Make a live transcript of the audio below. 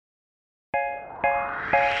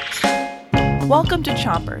Welcome to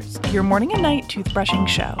Chompers, your morning and night toothbrushing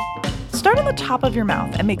show. Start on the top of your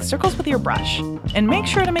mouth and make circles with your brush. And make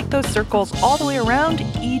sure to make those circles all the way around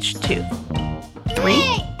each tooth. 3,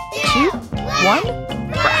 2,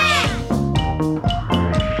 1, brush.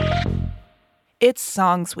 It's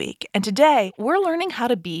Songs Week, and today we're learning how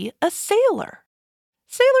to be a sailor.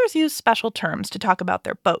 Sailors use special terms to talk about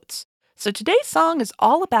their boats. So today's song is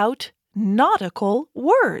all about nautical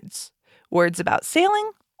words. Words about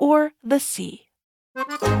sailing or the sea.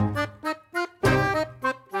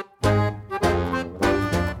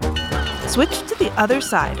 Switch to the other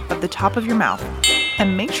side of the top of your mouth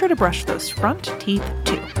and make sure to brush those front teeth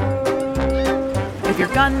too. If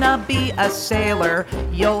you're gonna be a sailor,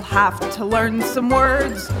 you'll have to learn some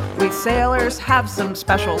words. We sailors have some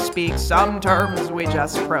special speak, some terms we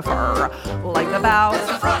just prefer. Like the bow,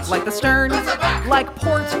 like the stern, like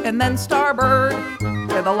port and then starboard.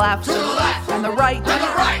 To the left, and the right,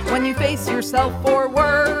 when you face yourself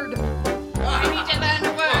forward. I need to learn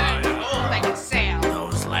a word that can sail.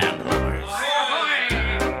 Those landlubbers.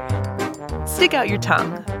 Stick out your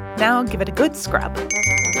tongue. Now give it a good scrub.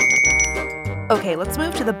 Okay, let's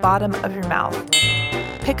move to the bottom of your mouth.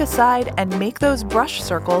 Pick a side and make those brush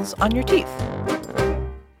circles on your teeth.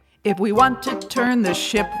 If we want to turn the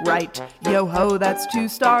ship right, yo-ho, that's to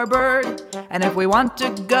starboard. And if we want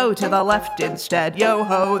to go to the left instead,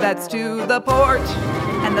 yo-ho, that's to the port.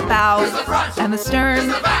 And the bow and the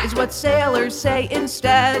stern is what sailors say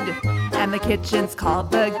instead. And the kitchen's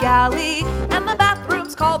called the galley, and the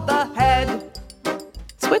bathroom's called the head.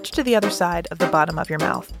 Switch to the other side of the bottom of your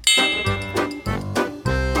mouth.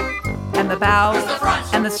 And the bow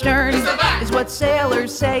and the stern is what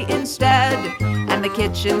sailors say instead. And the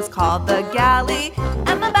kitchen's called the galley,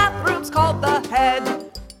 and the bathroom's called the head.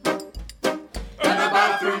 And the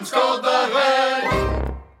bathroom's called the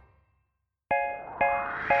head.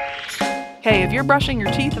 Hey, if you're brushing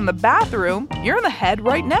your teeth in the bathroom, you're in the head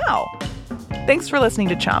right now. Thanks for listening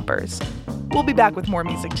to Chompers. We'll be back with more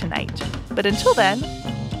music tonight. But until then,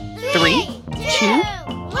 3, 2,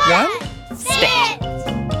 1, spit.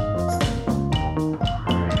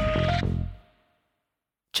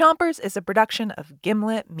 Chompers is a production of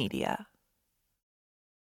Gimlet Media.